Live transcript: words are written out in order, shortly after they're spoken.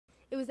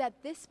was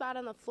at this spot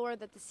on the floor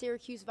that the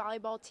Syracuse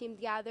volleyball team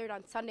gathered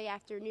on Sunday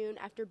afternoon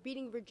after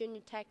beating Virginia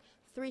Tech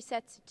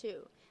 3-2.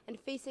 And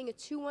facing a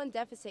 2-1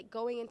 deficit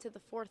going into the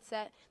fourth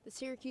set, the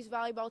Syracuse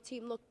volleyball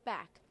team looked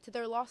back to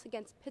their loss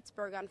against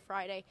Pittsburgh on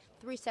Friday,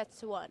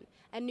 3-1,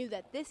 and knew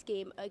that this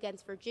game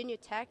against Virginia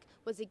Tech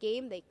was a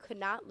game they could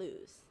not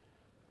lose.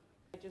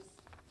 I just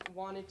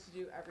wanted to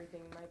do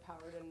everything in my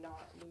power to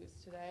not lose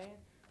today,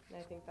 and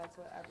I think that's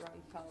what everyone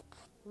felt.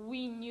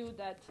 We knew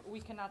that we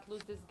cannot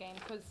lose this game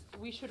because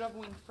we should have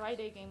won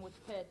Friday game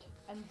with Pitt,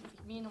 and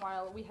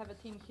meanwhile we have a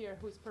team here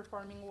who is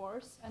performing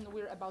worse, and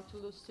we're about to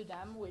lose to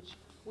them, which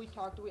we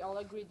all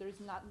agreed there's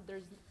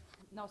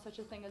no such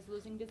a thing as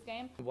losing this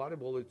game.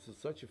 Volleyball, it's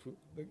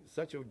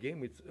such a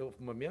game. It's of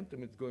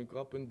momentum. It's going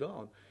up and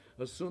down.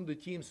 As soon as the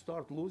teams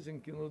start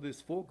losing,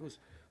 this focus,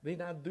 they're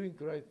not doing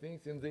the right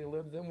things, and they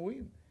let them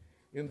win.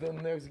 In the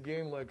next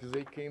game,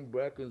 they came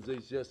back and they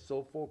just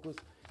so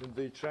focused, and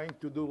they're trying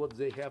to do what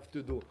they have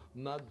to do,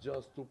 not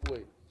just to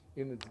play.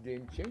 And it's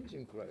game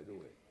changing right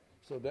away.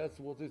 So that's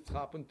what has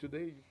happened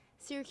today.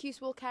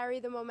 Syracuse will carry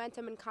the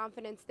momentum and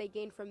confidence they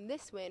gained from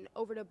this win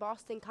over to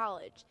Boston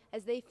College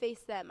as they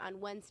face them on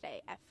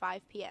Wednesday at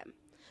 5 p.m.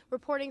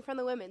 Reporting from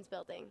the women's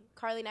building,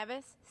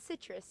 Nevis,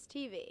 Citrus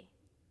TV.